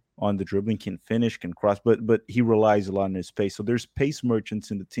technical on the dribbling, can finish, can cross, but he relies a lot on his pace. So there's pace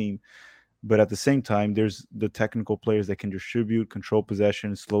merchants in the team. But at the same time, there's the technical players that can distribute, control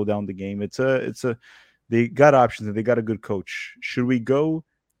possession, slow down the game. They got options and they got a good coach. Should we go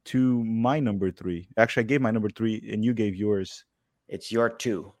to my number 3? Actually, I gave my number 3 and you gave yours. It's your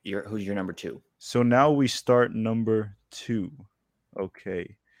 2. Who's your number 2? So now we start number 2.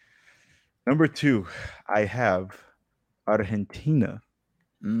 Okay. Number 2, I have Argentina.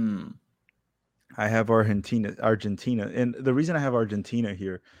 I have Argentina. And the reason I have Argentina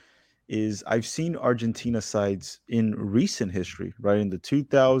here is I've seen Argentina sides in recent history, right? In the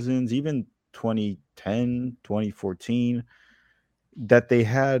 2000s, even 2010, 2014, that they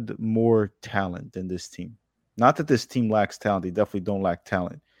had more talent than this team. Not that this team lacks talent. They definitely don't lack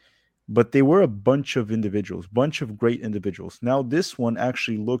talent. But they were a bunch of individuals, bunch of great individuals. Now, this one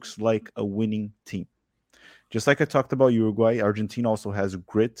actually looks like a winning team. Just like I talked about Uruguay, Argentina also has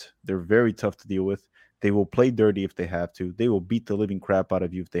grit. They're very tough to deal with. They will play dirty if they have to. They will beat the living crap out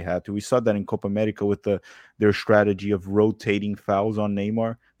of you if they have to. We saw that in Copa America with their strategy of rotating fouls on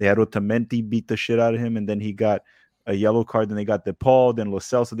Neymar. They had Otamendi beat the shit out of him, and then he got a yellow card. Then they got De Paul, then Lo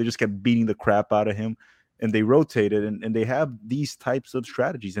Celso. They just kept beating the crap out of him, and they rotated, and they have these types of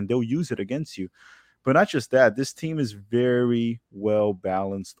strategies, and they'll use it against you. But not just that, this team is very well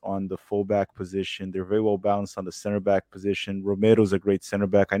balanced on the fullback position. They're very well balanced on the center back position. Romero's a great center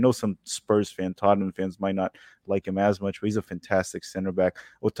back. I know some Spurs fans, Tottenham fans might not like him as much, but he's a fantastic center back.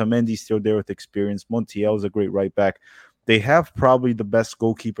 Otamendi's still there with experience. Montiel's a great right back. They have probably the best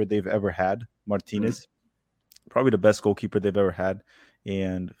goalkeeper they've ever had, Martinez. Probably the best goalkeeper they've ever had,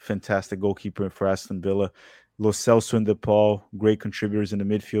 and fantastic goalkeeper for Aston Villa. Lo Celso and De Paul, great contributors in the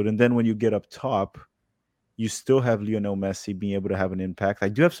midfield. And then when you get up top, you still have Lionel Messi being able to have an impact. I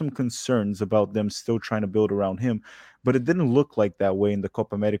do have some concerns about them still trying to build around him, but it didn't look like that way in the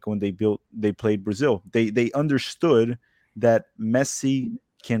Copa America when they played Brazil. They understood that Messi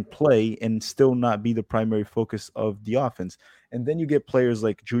can play and still not be the primary focus of the offense. And then you get players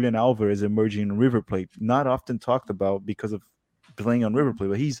like Julian Alvarez emerging in River Plate, not often talked about because of playing on River Plate,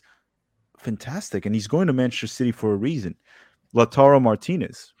 but he's fantastic, and he's going to Manchester City for a reason. Lautaro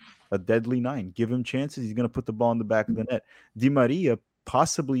Martinez, a deadly 9. Give him chances, he's going to put the ball in the back of the net. Di Maria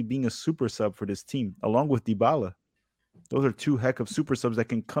possibly being a super sub for this team, along with Dybala. Those are 2 heck of super subs that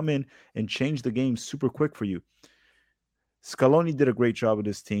can come in and change the game super quick for you. Scaloni did a great job with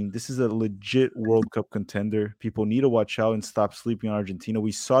this team. This is a legit World Cup contender. People need to watch out and stop sleeping on Argentina.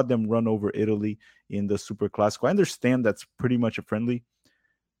 We saw them run over Italy in the Super Classico. I understand that's pretty much a friendly,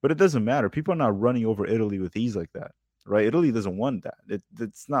 but it doesn't matter. People are not running over Italy with ease like that, right? Italy doesn't want that.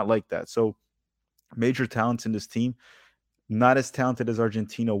 It's not like that. So major talents in this team, not as talented as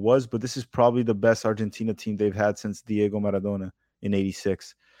Argentina was, but this is probably the best Argentina team they've had since Diego Maradona in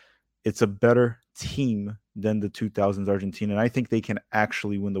 86. It's a better team than the 2000s Argentina, and I think they can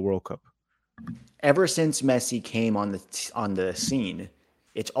actually win the World Cup. Ever since Messi came on the scene,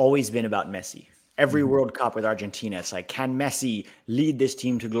 it's always been about Messi. Every World Cup with Argentina, it's like, can Messi lead this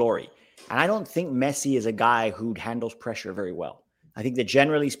team to glory? And I don't think Messi is a guy who handles pressure very well. I think that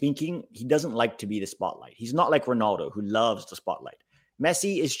generally speaking, he doesn't like to be the spotlight. He's not like Ronaldo, who loves the spotlight.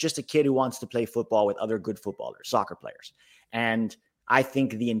 Messi is just a kid who wants to play football with other good footballers, soccer players. And I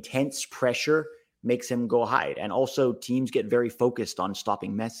think the intense pressure makes him go hide. And also teams get very focused on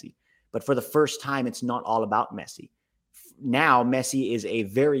stopping Messi. But for the first time, it's not all about Messi. Now, Messi is a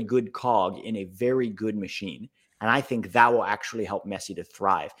very good cog in a very good machine. And I think that will actually help Messi to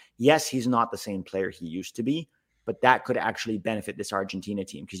thrive. Yes, he's not the same player he used to be, but that could actually benefit this Argentina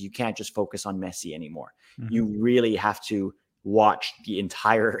team because you can't just focus on Messi anymore. You really have to watched the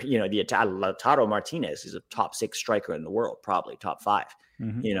entire, Lautaro Martinez is a top 6 striker in the world, probably top 5,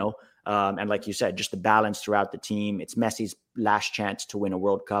 and like you said, just the balance throughout the team. It's Messi's last chance to win a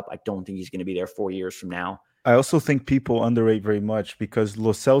World Cup. I don't think he's going to be there 4 years from now. I also think people underrate very much because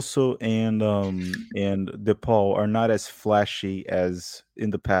Lo Celso and De Paul are not as flashy as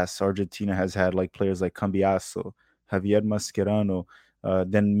in the past. Argentina has had like players like Cambiaso, Javier Mascherano,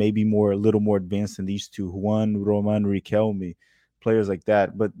 then maybe a little more advanced than these two, Juan, Roman, Riquelme, players like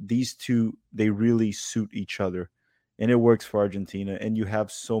that. But these two, they really suit each other, and it works for Argentina. And you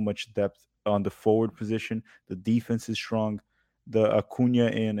have so much depth on the forward position. The defense is strong. The Acuna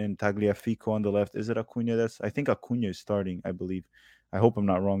and Tagliafico on the left. Is it Acuna? I think Acuna is starting, I believe. I hope I'm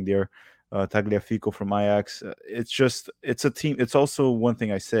not wrong there. Tagliafico from Ajax. It's a team. It's also one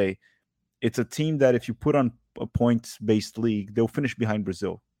thing I say. It's a team that if you put on a points-based league, they'll finish behind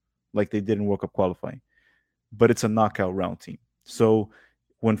Brazil, like they did in World Cup qualifying. But it's a knockout round team. So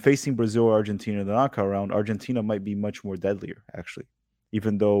when facing Brazil or Argentina in the knockout round, Argentina might be much more deadlier, actually.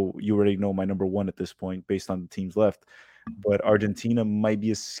 Even though you already know my number one at this point, based on the teams left. But Argentina might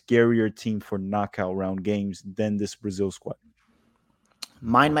be a scarier team for knockout round games than this Brazil squad.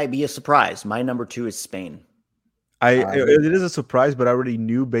 Mine might be a surprise. My number 2 is Spain. It is a surprise, but I already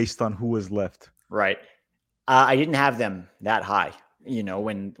knew based on who was left. Right. I didn't have them that high,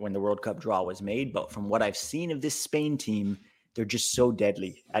 when the World Cup draw was made. But from what I've seen of this Spain team, they're just so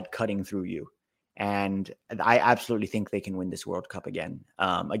deadly at cutting through you. And I absolutely think they can win this World Cup again.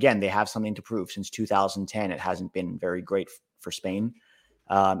 Again, they have something to prove. Since 2010, it hasn't been very great for Spain.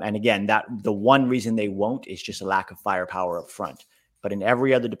 And again, the one reason they won't is just a lack of firepower up front. But in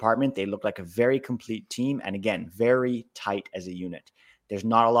every other department, they look like a very complete team. And again, very tight as a unit. There's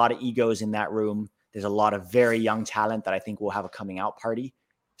not a lot of egos in that room. There's a lot of very young talent that I think will have a coming out party.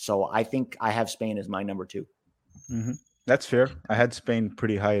 So I think I have Spain as my number 2. Mm-hmm. That's fair. I had Spain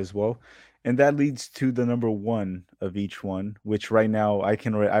pretty high as well. And that leads to the number 1 of each one, which right now I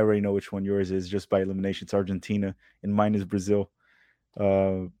already know which one yours is just by elimination. It's Argentina, and mine is Brazil.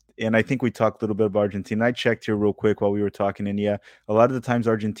 And I think we talked a little bit about Argentina. I checked here real quick while we were talking, and yeah, a lot of the times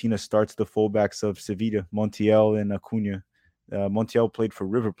Argentina starts the fullbacks of Sevilla, Montiel and Acuna. Montiel played for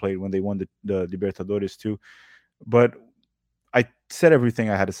River Plate when they won the Libertadores too. But I said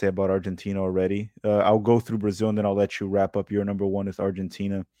everything I had to say about Argentina already. I'll go through Brazil, and then I'll let you wrap up your number 1 with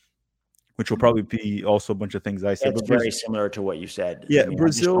Argentina, which will probably be also a bunch of things I said. It's very similar to what you said. Yeah,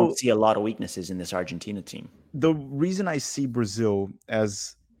 Brazil. I just don't see a lot of weaknesses in this Argentina team. The reason I see Brazil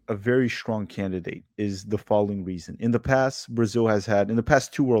as a very strong candidate is the following reason. In the past, Brazil has had, in the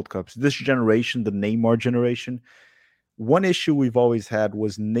past 2 World Cups, this generation, the Neymar generation, one issue we've always had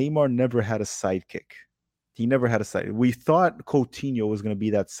was Neymar never had a sidekick. He never had a sidekick. We thought Coutinho was going to be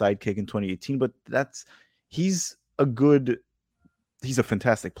that sidekick in 2018, but he's a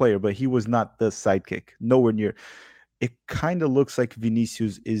fantastic player, but he was not the sidekick. Nowhere near. It kind of looks like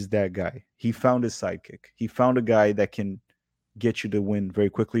Vinicius is that guy. He found his sidekick. He found a guy that can get you to win very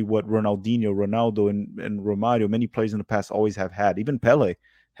quickly. What Ronaldinho, Ronaldo, and Romario, many players in the past always have had. Even Pele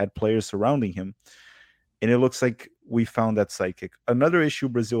had players surrounding him. And it looks like we found that sidekick. Another issue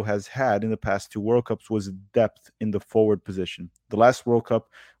Brazil has had in the past 2 World Cups was depth in the forward position. The last World Cup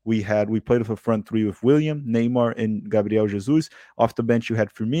we played with a front 3 with William, Neymar, and Gabriel Jesus. Off the bench, you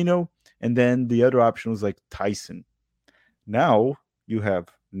had Firmino, and then the other option was like Tyson. Now you have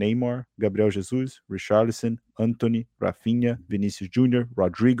Neymar, Gabriel Jesus, Richarlison, Antony, Rafinha, Vinicius Jr.,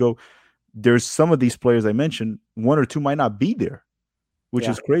 Rodrigo. There's some of these players I mentioned, 1 or 2 might not be there, which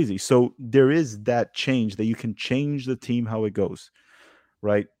is crazy. So there is that change that you can change the team how it goes,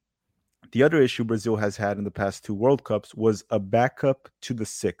 right? The other issue Brazil has had in the past 2 World Cups was a backup to the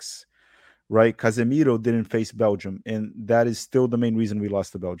 6, right? Casemiro didn't face Belgium, and that is still the main reason we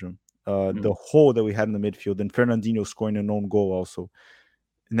lost to Belgium. The hole that we had in the midfield, and Fernandinho scoring an own goal also.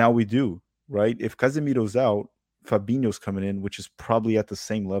 Now we do, right? If Casemiro's out, Fabinho's coming in, which is probably at the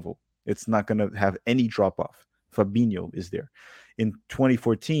same level. It's not going to have any drop-off. Fabinho is there. In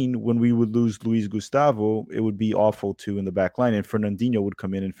 2014, when we would lose Luis Gustavo, it would be awful too in the back line, and Fernandinho would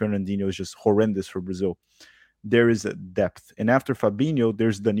come in, and Fernandinho is just horrendous for Brazil. There is a depth. And after Fabinho,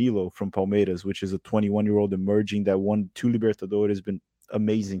 there's Danilo from Palmeiras, which is a 21-year-old emerging that won 2 Libertadores, has been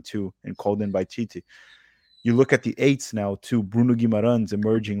amazing too, and called in by Tite. You look at the 8s now too. Bruno Guimarães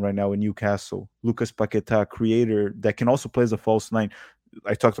emerging right now in Newcastle. Lucas Paquetá, creator that can also play as a false 9.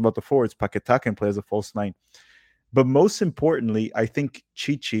 I talked about the forwards. Paquetá can play as a false 9. But most importantly, I think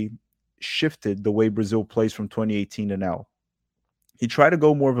Chichi shifted the way Brazil plays from 2018 to now. He tried to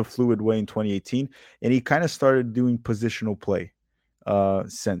go more of a fluid way in 2018, and he kind of started doing positional play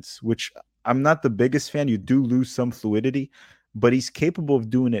since, which I'm not the biggest fan. You do lose some fluidity, but he's capable of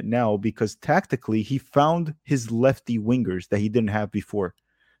doing it now because tactically he found his lefty wingers that he didn't have before.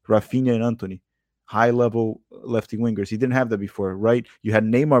 Rafinha and Anthony, high level lefty wingers. He didn't have that before, right? You had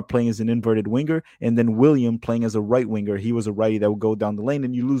Neymar playing as an inverted winger and then William playing as a right winger. He was a righty that would go down the lane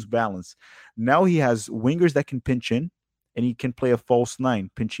and you lose balance. Now he has wingers that can pinch in and he can play a false nine,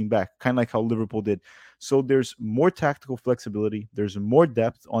 pinching back, kind of like how Liverpool did. So there's more tactical flexibility. There's more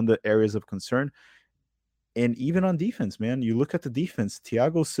depth on the areas of concern. And even on defense, man, you look at the defense,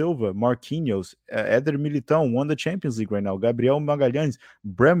 Thiago Silva, Marquinhos, Éder Militão won the Champions League right now, Gabriel Magalhães,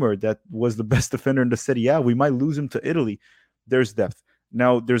 Bremer, that was the best defender in the Serie A. We might lose him to Italy. There's depth.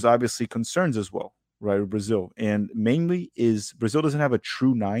 Now, there's obviously concerns as well, right, with Brazil. And mainly is Brazil doesn't have a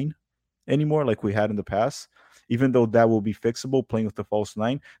true nine anymore like we had in the past, even though that will be fixable, playing with the false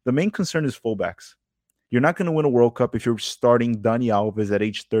nine. The main concern is fullbacks. You're not going to win a World Cup if you're starting Dani Alves at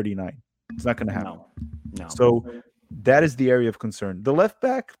age 39. It's not going to happen. No. So that is the area of concern. The left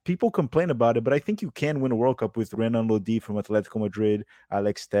back, people complain about it, but I think you can win a World Cup with Renan Lodi from Atletico Madrid,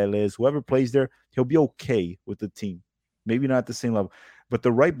 Alex Telles, whoever plays there, he'll be okay with the team. Maybe not at the same level. But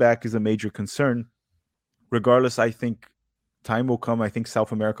the right back is a major concern. Regardless, I think time will come. I think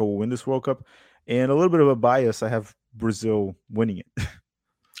South America will win this World Cup. And a little bit of a bias, I have Brazil winning it.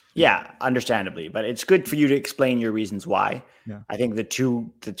 Yeah, understandably, but it's good for you to explain your reasons why. Yeah. I think the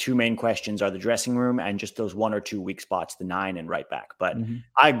two main questions are the dressing room and just those one or two weak spots, the 9 and right back. But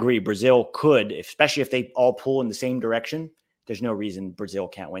I agree, Brazil could, especially if they all pull in the same direction, there's no reason Brazil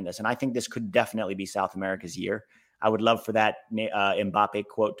can't win this. And I think this could definitely be South America's year. I would love for that Mbappe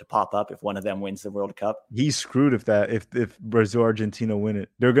quote to pop up if one of them wins the World Cup. He's screwed if Brazil Argentina win it.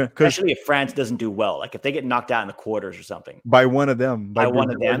 They're gonna, especially if France doesn't do well. Like if they get knocked out in the quarters or something by one of them, by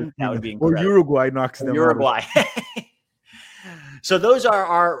one of them, that would be incredible. Or Uruguay knocks them out. Uruguay. So those are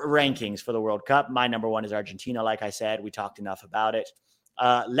our rankings for the World Cup. My number 1 is Argentina. Like I said, we talked enough about it.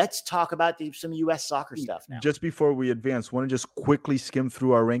 Let's talk about some U.S. soccer stuff now. Just before we advance, want to just quickly skim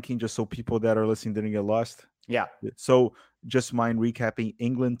through our ranking just so people that are listening didn't get lost? Yeah. So just mind recapping: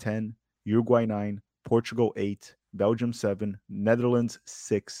 England 10, Uruguay 9, Portugal 8, Belgium 7, Netherlands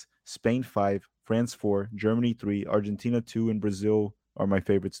 6, Spain 5, France 4, Germany 3, Argentina 2, and Brazil are my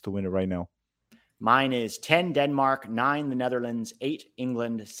favorites to win it right now. Mine is 10 Denmark, 9 the Netherlands, 8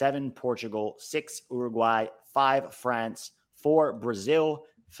 England, 7 Portugal, 6 Uruguay, 5 France, 4 Brazil,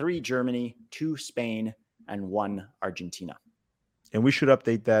 3 Germany, 2 Spain, and 1 Argentina. And we should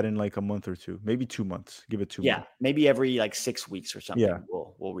update that in like a month or two, maybe 2 months. Give it 2 months. Yeah, maybe every like 6 weeks or something. Yeah.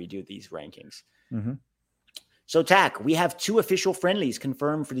 We'll redo these rankings. Mm-hmm. So, Tack, we have 2 official friendlies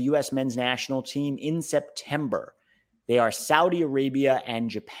confirmed for the U.S. men's national team in September. They are Saudi Arabia and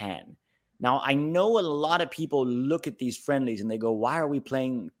Japan. Now, I know a lot of people look at these friendlies and they go, why are we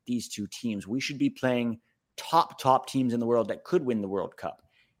playing these 2 teams? We should be playing top teams in the world that could win the World Cup.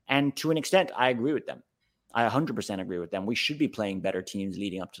 And to an extent, I agree with them. I 100% agree with them. We should be playing better teams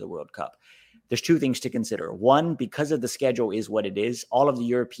leading up to the World Cup. There's 2 things to consider. One, because of the schedule is what it is, all of the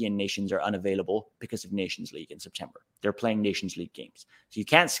European nations are unavailable because of Nations League in September. They're playing Nations League games. So you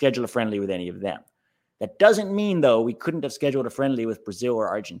can't schedule a friendly with any of them. That doesn't mean, though, we couldn't have scheduled a friendly with Brazil or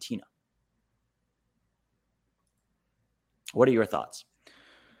Argentina. What are your thoughts?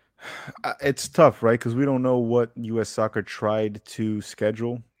 It's tough, right? Because we don't know what U.S. Soccer tried to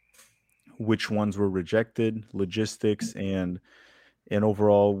schedule, which ones were rejected, logistics, and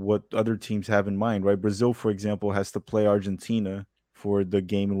overall what other teams have in mind, right? Brazil, for example, has to play Argentina for the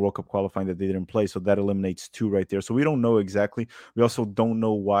game in World Cup qualifying that they didn't play. So that eliminates 2 right there. So we don't know exactly. We also don't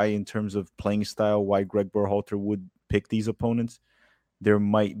know why, in terms of playing style, why Greg Berhalter would pick these opponents. There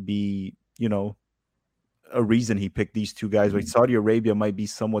might be, a reason he picked these 2 guys. Like Saudi Arabia might be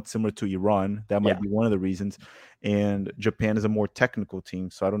somewhat similar to Iran. That might be one of the reasons. And Japan is a more technical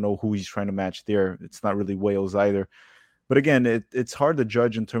team. So I don't know who he's trying to match there. It's not really Wales either. But again, it's hard to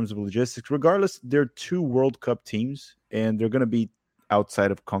judge in terms of logistics. Regardless, they're 2 World Cup teams, and they're going to be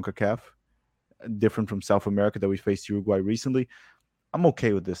outside of CONCACAF, different from South America that we faced Uruguay recently. I'm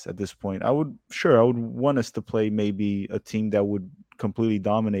okay with this at this point. I would want us to play maybe a team that would completely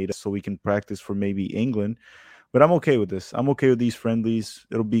dominate us so we can practice for maybe England. But I'm okay with this. I'm okay with these friendlies.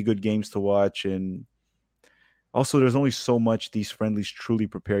 It'll be good games to watch. And also, there's only so much these friendlies truly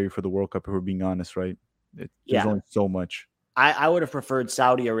prepare you for the World Cup, if we're being honest, right? There's only so much. I would have preferred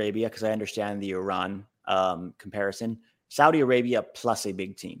Saudi Arabia because I understand the Iran comparison. Saudi Arabia plus a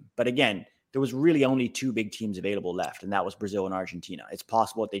big team. But again, there was really only 2 big teams available left, and that was Brazil and Argentina. It's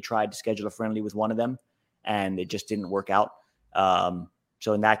possible that they tried to schedule a friendly with one of them, and it just didn't work out.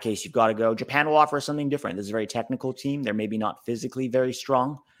 So in that case, you've got to go. Japan will offer something different. This is a very technical team. They're maybe not physically very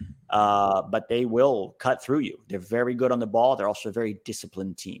strong, but they will cut through you. They're very good on the ball. They're also a very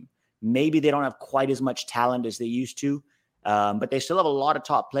disciplined team. Maybe they don't have quite as much talent as they used to, but they still have a lot of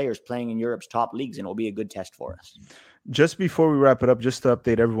top players playing in Europe's top leagues, and it will be a good test for us. Just before we wrap it up, just to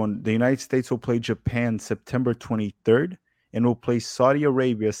update everyone, the United States will play Japan September 23rd and will play Saudi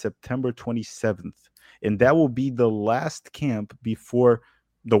Arabia September 27th. And that will be the last camp before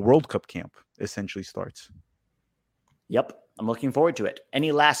the World Cup camp essentially starts. Yep. I'm looking forward to it.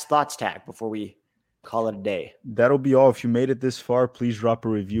 Any last thoughts, Tag, before we call it a day? That'll be all. If you made it this far, please drop a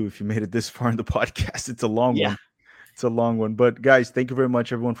review. If you made it this far in the podcast, it's a long one. It's a long one. But guys, thank you very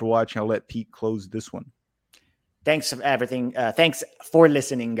much, everyone, for watching. I'll let Pete close this one. Thanks for everything. Thanks for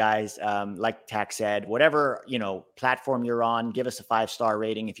listening, guys. Like Tack said, whatever, platform you're on, give us a 5-star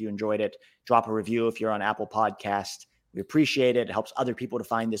rating if you enjoyed it. Drop a review if you're on Apple Podcast. We appreciate it. It helps other people to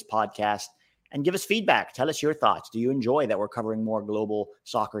find this podcast. And give us feedback. Tell us your thoughts. Do you enjoy that we're covering more global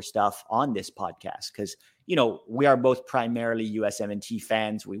soccer stuff on this podcast? Because, we are both primarily USMNT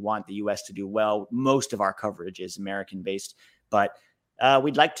fans. We want the US to do well. Most of our coverage is American-based. But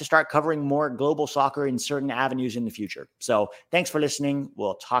we'd like to start covering more global soccer in certain avenues in the future. So thanks for listening.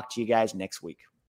 We'll talk to you guys next week.